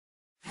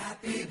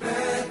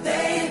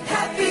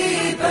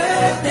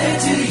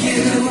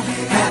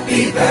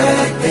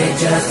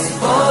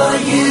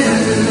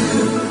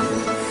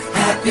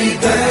Happy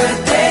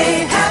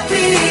birthday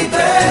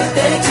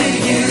to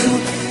you.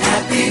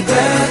 Happy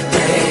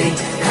birthday,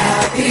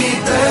 happy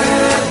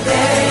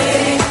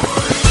birthday.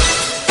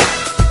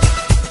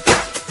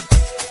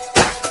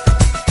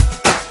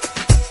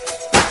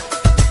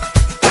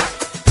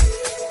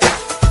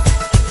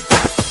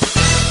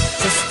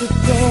 Just a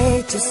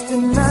day, just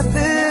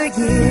another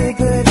year,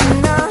 good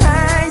in our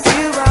eyes,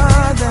 you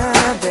are the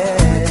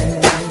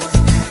best.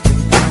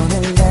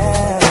 Gonna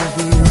love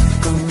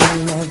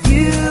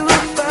you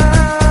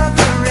above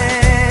the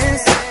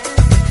rest.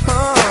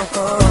 Oh, oh.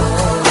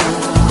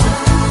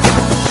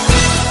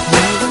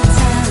 May the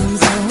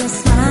times always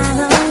smile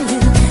on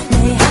you,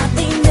 may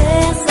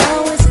happiness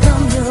always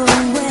come your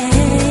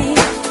way.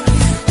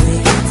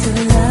 We're here to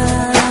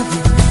love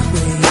you,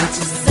 we're here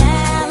to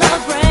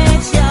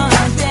celebrate your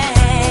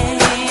day.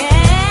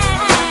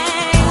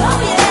 Oh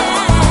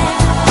yeah.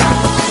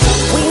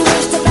 We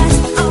wish the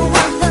best on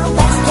what the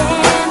best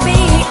can be.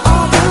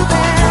 All the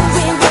best.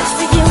 We wish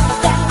for you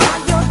that all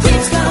your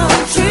dreams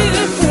come true.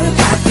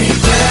 Happy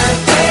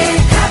birthday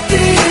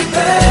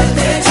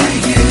to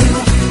you.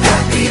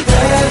 Happy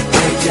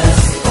birthday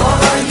just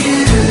for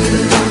you.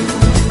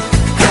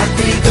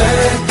 Happy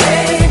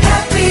birthday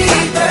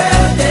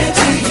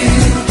to you.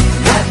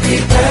 Happy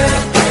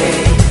birthday,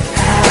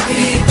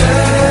 happy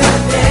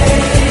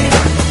birthday.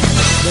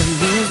 The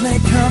years may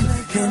come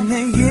and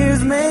the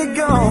years may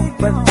go,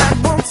 but that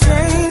won't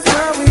change